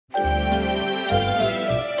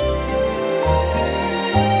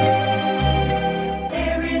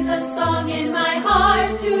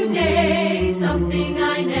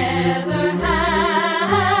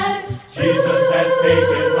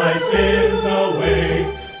sins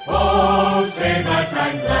away. Oh, say that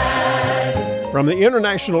I'm glad. From the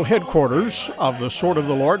international headquarters of the Sword of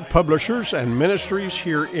the Lord Publishers and Ministries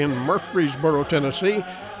here in Murfreesboro, Tennessee,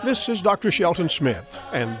 this is Dr. Shelton Smith,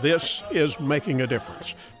 and this is Making a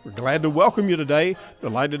Difference. We're glad to welcome you today,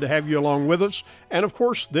 delighted to have you along with us. And of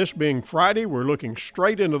course, this being Friday, we're looking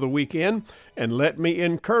straight into the weekend. And let me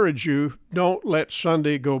encourage you, don't let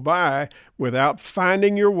Sunday go by without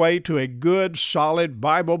finding your way to a good, solid,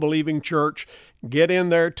 Bible-believing church. Get in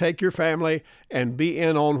there, take your family, and be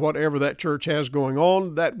in on whatever that church has going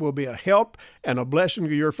on. That will be a help and a blessing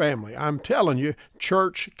to your family. I'm telling you,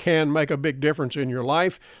 church can make a big difference in your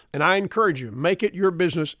life, and I encourage you, make it your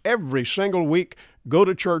business every single week. Go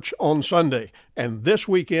to church on Sunday, and this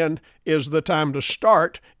weekend is the time to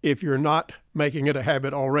start if you're not making it a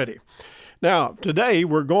habit already. Now, today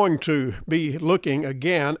we're going to be looking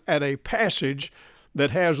again at a passage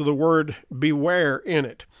that has the word beware in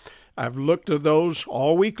it. I've looked at those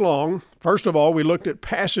all week long. First of all, we looked at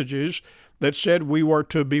passages that said we were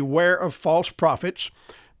to beware of false prophets.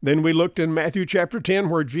 Then we looked in Matthew chapter 10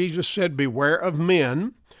 where Jesus said, beware of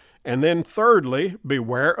men. And then thirdly,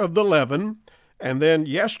 beware of the leaven. And then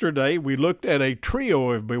yesterday we looked at a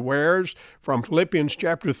trio of bewares from Philippians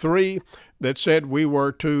chapter 3 that said we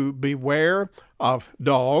were to beware of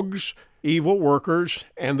dogs, evil workers,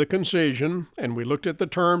 and the concision. And we looked at the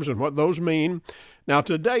terms and what those mean. Now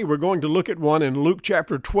today we're going to look at one in Luke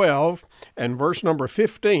chapter 12 and verse number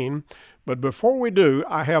 15. But before we do,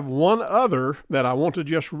 I have one other that I want to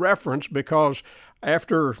just reference because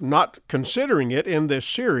after not considering it in this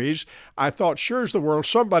series, I thought sure as the world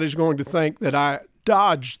somebody's going to think that I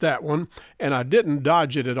dodged that one, and I didn't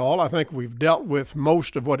dodge it at all. I think we've dealt with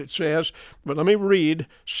most of what it says. But let me read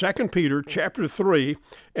 2 Peter chapter 3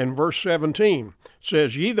 and verse 17. It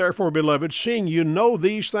says, Ye therefore, beloved, seeing you know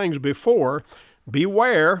these things before,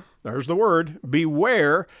 beware, there's the word,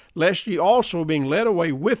 beware, lest ye also, being led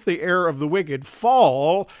away with the error of the wicked,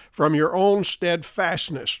 fall from your own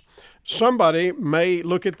steadfastness. Somebody may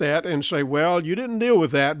look at that and say, well, you didn't deal with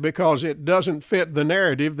that because it doesn't fit the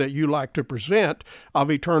narrative that you like to present of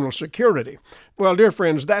eternal security. Well, dear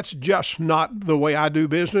friends, that's just not the way I do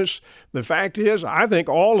business. The fact is, I think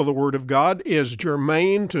all of the Word of God is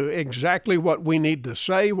germane to exactly what we need to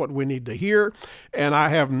say, what we need to hear, and I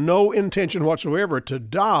have no intention whatsoever to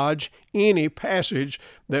dodge any passage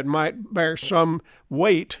that might bear some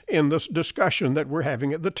weight in this discussion that we're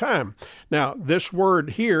having at the time. Now, this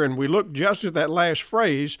word here, and we look just at that last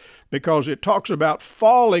phrase because it talks about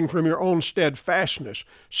falling from your own steadfastness.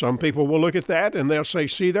 Some people will look at that and they'll say,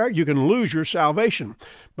 see there, you can lose your salvation.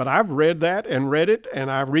 But I've read that and read it, and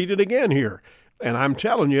I read it again here. And I'm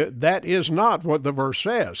telling you, that is not what the verse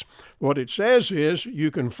says. What it says is you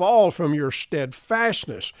can fall from your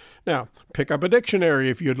steadfastness. Now, pick up a dictionary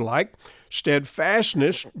if you'd like.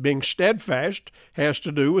 Steadfastness, being steadfast, has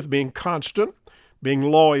to do with being constant, being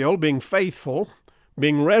loyal, being faithful,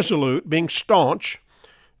 being resolute, being staunch,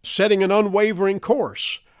 setting an unwavering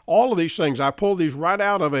course. All of these things, I pulled these right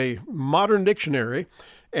out of a modern dictionary,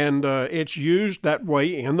 and it's used that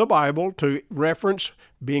way in the Bible to reference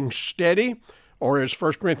being steady, or as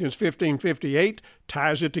 1 Corinthians 15:58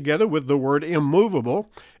 ties it together with the word immovable.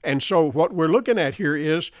 And so what we're looking at here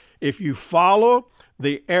is if you follow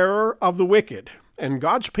the error of the wicked, and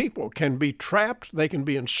God's people can be trapped, they can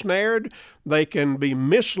be ensnared, they can be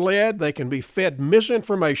misled, they can be fed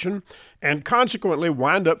misinformation, and consequently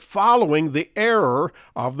wind up following the error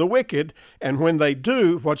of the wicked. And when they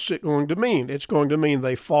do, what's it going to mean? It's going to mean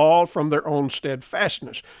they fall from their own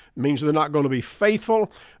steadfastness. It means they're not going to be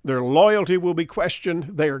faithful, their loyalty will be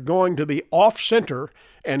questioned, they are going to be off-center,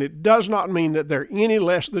 and it does not mean that they're any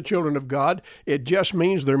less the children of God. It just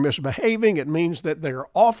means they're misbehaving. It means that they're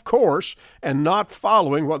off course and not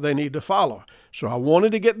following what they need to follow. So I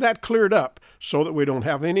wanted to get that cleared up so that we don't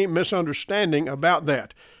have any misunderstanding about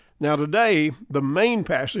that. Now today, the main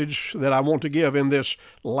passage that I want to give in this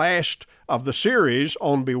last of the series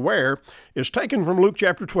on beware is taken from Luke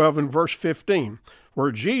chapter 12 and verse 15,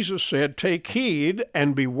 where Jesus said, Take heed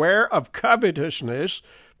and beware of covetousness,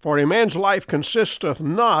 for a man's life consisteth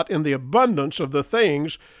not in the abundance of the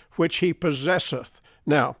things which he possesseth.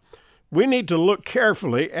 Now, we need to look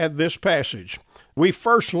carefully at this passage. We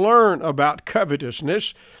first learn about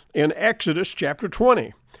covetousness in Exodus chapter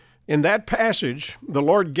 20. In that passage, the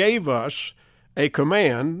Lord gave us a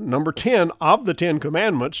command, number 10 of the 10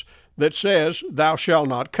 commandments, that says, Thou shalt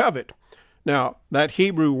not covet. Now, that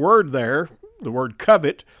Hebrew word there, the word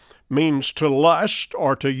covet, means to lust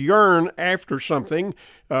or to yearn after something,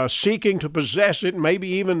 seeking to possess it, maybe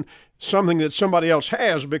even something that somebody else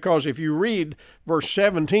has, because if you read verse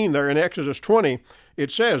 17 there in Exodus 20,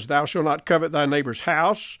 It says, thou shalt not covet thy neighbor's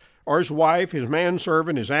house, or his wife, his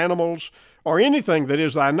manservant, his animals, or anything that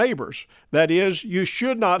is thy neighbor's. That is, you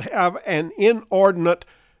should not have an inordinate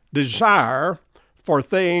desire for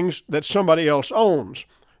things that somebody else owns.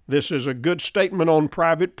 This is a good statement on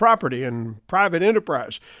private property and private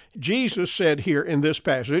enterprise. Jesus said here in this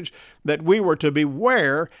passage that we were to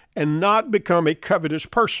beware and not become a covetous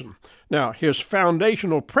person. Now, his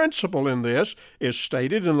foundational principle in this is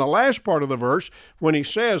stated in the last part of the verse when he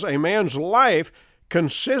says, a man's life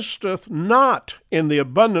consisteth not in the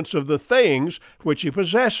abundance of the things which he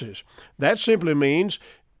possesses. That simply means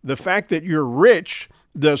the fact that you're rich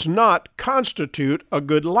does not constitute a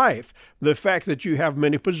good life. The fact that you have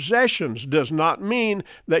many possessions does not mean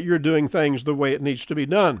that you're doing things the way it needs to be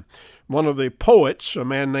done. One of the poets, a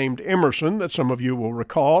man named Emerson, that some of you will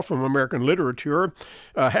recall from American literature,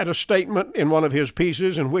 had a statement in one of his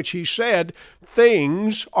pieces in which he said,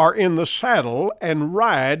 things are in the saddle and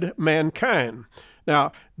ride mankind.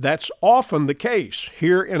 Now, that's often the case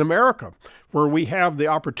here in America, where we have the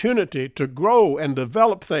opportunity to grow and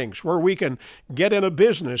develop things, where we can get in a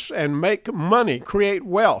business and make money, create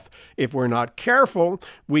wealth. If we're not careful,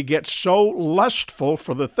 we get so lustful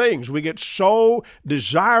for the things. We get so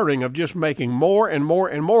desiring of just making more and more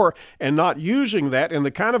and more and not using that in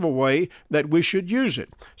the kind of a way that we should use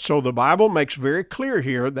it. So the Bible makes very clear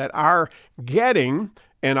here that our getting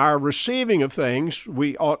and our receiving of things,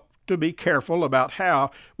 we ought to be careful about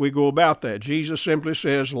how we go about that. Jesus simply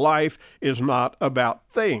says life is not about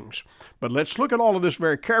things. But let's look at all of this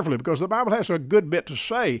very carefully because the Bible has a good bit to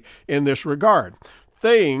say in this regard.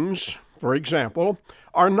 Things, for example,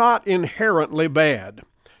 are not inherently bad.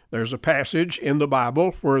 There's a passage in the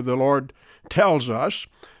Bible where the Lord tells us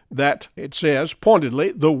that it says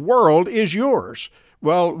pointedly, the world is yours.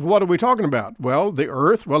 Well, what are we talking about? Well, the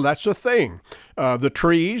earth, well, that's a thing. The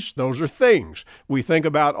trees, those are things. We think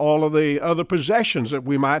about all of the other possessions that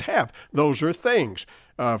we might have. Those are things.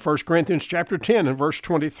 1 Corinthians chapter 10 and verse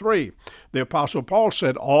 23, the Apostle Paul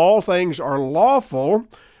said, all things are lawful,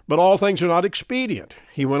 but all things are not expedient.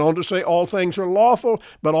 He went on to say, all things are lawful,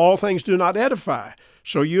 but all things do not edify.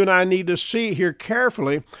 So you and I need to see here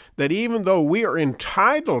carefully that even though we are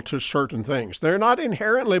entitled to certain things, they're not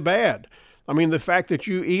inherently bad. I mean, the fact that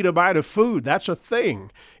you eat a bite of food, that's a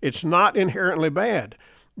thing. It's not inherently bad.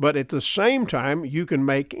 But at the same time, you can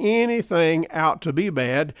make anything out to be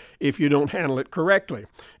bad if you don't handle it correctly.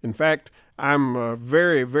 In fact, I'm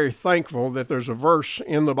very, very thankful that there's a verse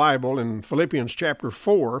in the Bible in Philippians chapter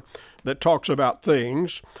 4 that talks about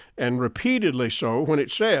things, and repeatedly so when it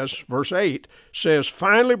says, verse 8 says,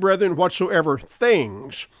 finally, brethren, whatsoever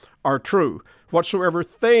things are true, whatsoever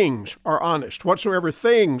things are honest, whatsoever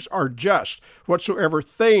things are just, whatsoever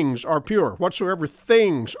things are pure, whatsoever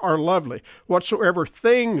things are lovely, whatsoever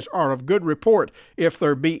things are of good report, if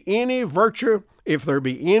there be any virtue, if there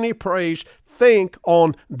be any praise, think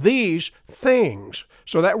on these things.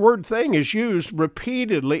 So that word thing is used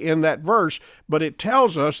repeatedly in that verse, but it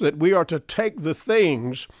tells us that we are to take the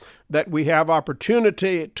things that we have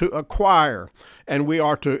opportunity to acquire, and we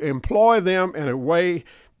are to employ them in a way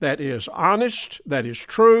that is honest, that is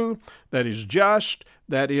true, that is just,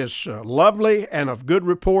 that is lovely and of good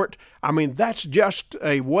report. I mean, that's just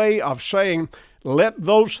a way of saying, let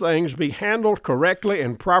those things be handled correctly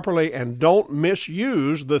and properly and don't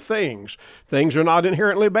misuse the things. Things are not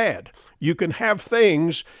inherently bad. You can have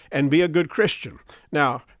things and be a good Christian.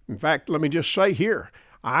 Now, in fact, let me just say here,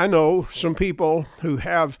 I know some people who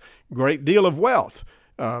have a great deal of wealth.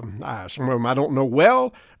 Some of them I don't know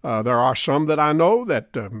well. There are some that I know that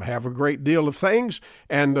have a great deal of things,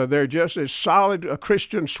 and they're just as solid a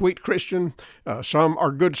Christian, sweet Christian. Some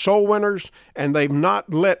are good soul winners, and they've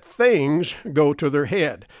not let things go to their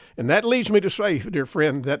head. And that leads me to say, dear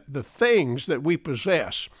friend, that the things that we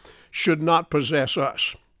possess should not possess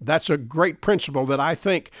us. That's a great principle that I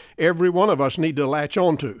think every one of us need to latch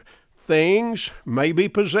on to. Things may be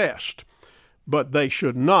possessed, but they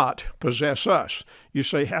should not possess us. You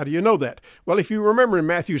say, how do you know that? Well, if you remember in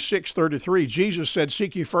Matthew 6:33, Jesus said,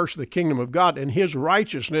 seek ye first the kingdom of God and his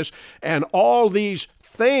righteousness, and all these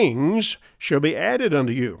things shall be added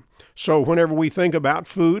unto you. So whenever we think about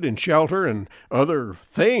food and shelter and other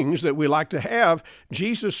things that we like to have,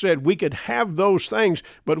 Jesus said we could have those things,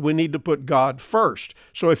 but we need to put God first.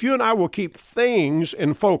 So if you and I will keep things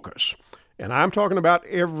in focus, and I'm talking about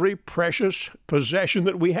every precious possession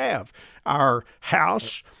that we have, our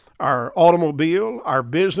house, our automobile, our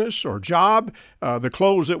business or job, the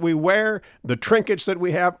clothes that we wear, the trinkets that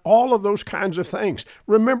we have, all of those kinds of things.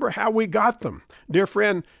 Remember how we got them. Dear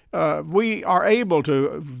friend, we are able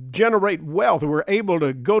to generate wealth. We're able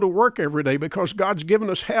to go to work every day because God's given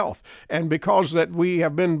us health, and because that we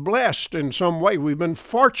have been blessed in some way. We've been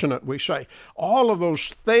fortunate, we say. All of those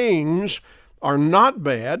things are not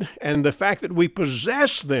bad, and the fact that we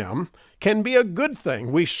possess them can be a good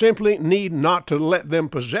thing. We simply need not to let them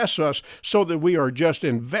possess us so that we are just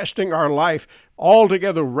investing our life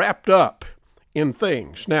altogether wrapped up in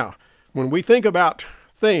things. Now, when we think about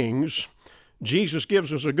things, Jesus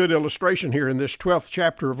gives us a good illustration here in this 12th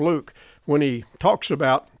chapter of Luke when he talks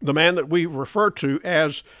about the man that we refer to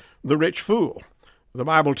as the rich fool. The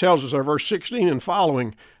Bible tells us in verse 16 and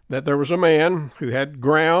following that there was a man who had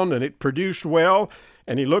ground and it produced well,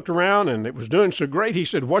 and he looked around and it was doing so great. He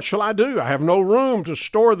said, "What shall I do? I have no room to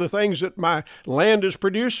store the things that my land is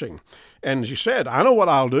producing." And he said, "I know what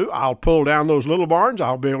I'll do. I'll pull down those little barns,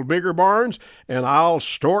 I'll build bigger barns, and I'll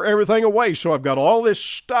store everything away. So I've got all this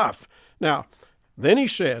stuff." Now, then he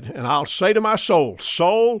said, "And I'll say to my soul,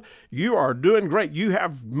 soul, you are doing great. You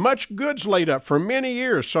have much goods laid up for many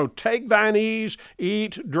years. So take thine ease,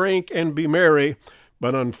 eat, drink, and be merry."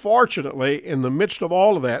 But unfortunately, in the midst of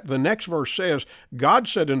all of that, the next verse says, God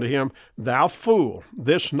said unto him, "Thou fool,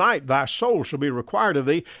 this night thy soul shall be required of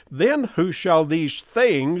thee. Then who shall these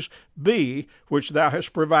things be which thou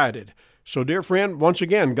hast provided?" So, dear friend, once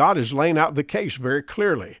again, God is laying out the case very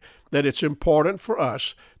clearly that it's important for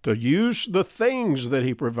us to use the things that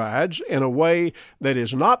he provides in a way that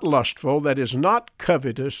is not lustful, that is not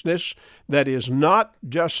covetousness, that is not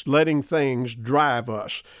just letting things drive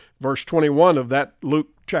us. Verse 21 of that Luke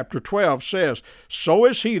chapter 12 says, "So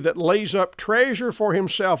is he that lays up treasure for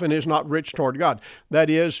himself and is not rich toward God."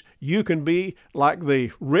 That is, you can be like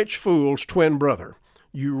the rich fool's twin brother.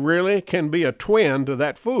 You really can be a twin to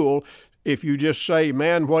that fool if you just say,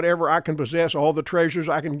 "Man, whatever I can possess, all the treasures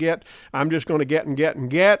I can get, I'm just going to get and get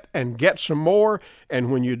and get and get some more."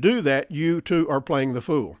 And when you do that, you too are playing the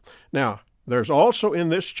fool. Now, there's also in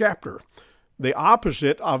this chapter the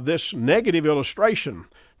opposite of this negative illustration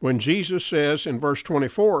when Jesus says in verse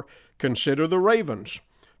 24, "Consider the ravens,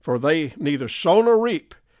 for they neither sow nor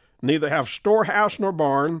reap, neither have storehouse nor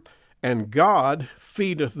barn, and God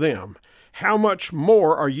feedeth them. How much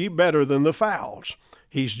more are ye better than the fowls?"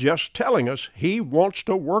 He's just telling us he wants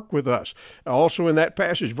to work with us. Also in that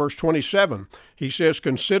passage, verse 27, he says,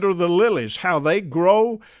 "Consider the lilies, how they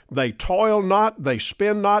grow, they toil not, they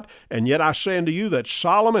spin not, and yet I say unto you that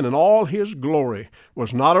Solomon in all his glory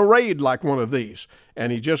was not arrayed like one of these."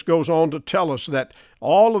 And he just goes on to tell us that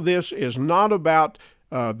all of this is not about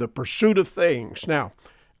the pursuit of things. Now,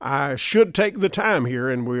 I should take the time here,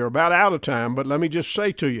 and we are about out of time, but let me just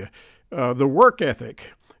say to you, the work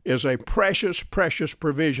ethic is a precious, precious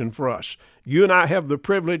provision for us. You and I have the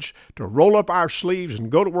privilege to roll up our sleeves and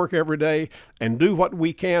go to work every day and do what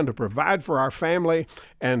we can to provide for our family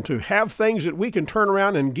and to have things that we can turn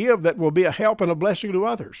around and give that will be a help and a blessing to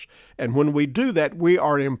others. And when we do that, we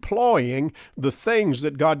are employing the things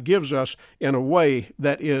that God gives us in a way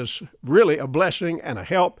that is really a blessing and a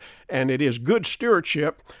help, and it is good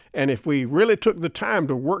stewardship. And if we really took the time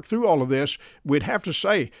to work through all of this, we'd have to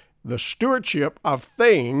say, the stewardship of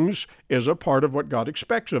things is a part of what God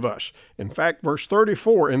expects of us. In fact, verse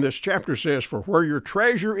 34 in this chapter says, "For where your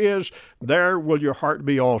treasure is, there will your heart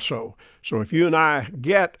be also." So if you and I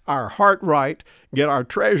get our heart right, get our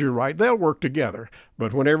treasure right, they'll work together.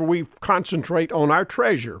 But whenever we concentrate on our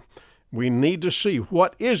treasure, we need to see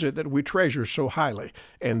what is it that we treasure so highly.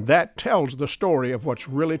 And that tells the story of what's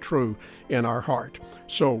really true in our heart.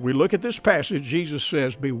 So we look at this passage, Jesus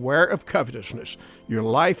says, "Beware of covetousness." Your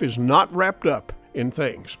life is not wrapped up in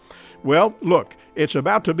things. Well, look, it's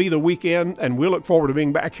about to be the weekend, and we'll look forward to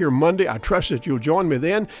being back here Monday. I trust that you'll join me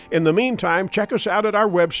then. In the meantime, check us out at our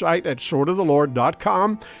website at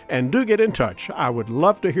swordofthelord.com, and do get in touch. I would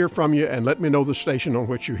love to hear from you, and let me know the station on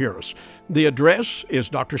which you hear us. The address is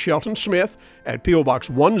Dr. Shelton Smith at P.O. Box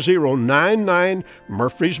 1099,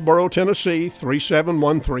 Murfreesboro, Tennessee,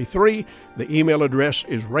 37133. The email address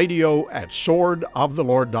is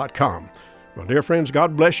radio@swordofthelord.com. Well, dear friends,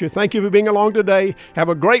 God bless you. Thank you for being along today. Have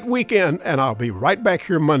a great weekend, and I'll be right back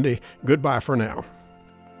here Monday. Goodbye for now.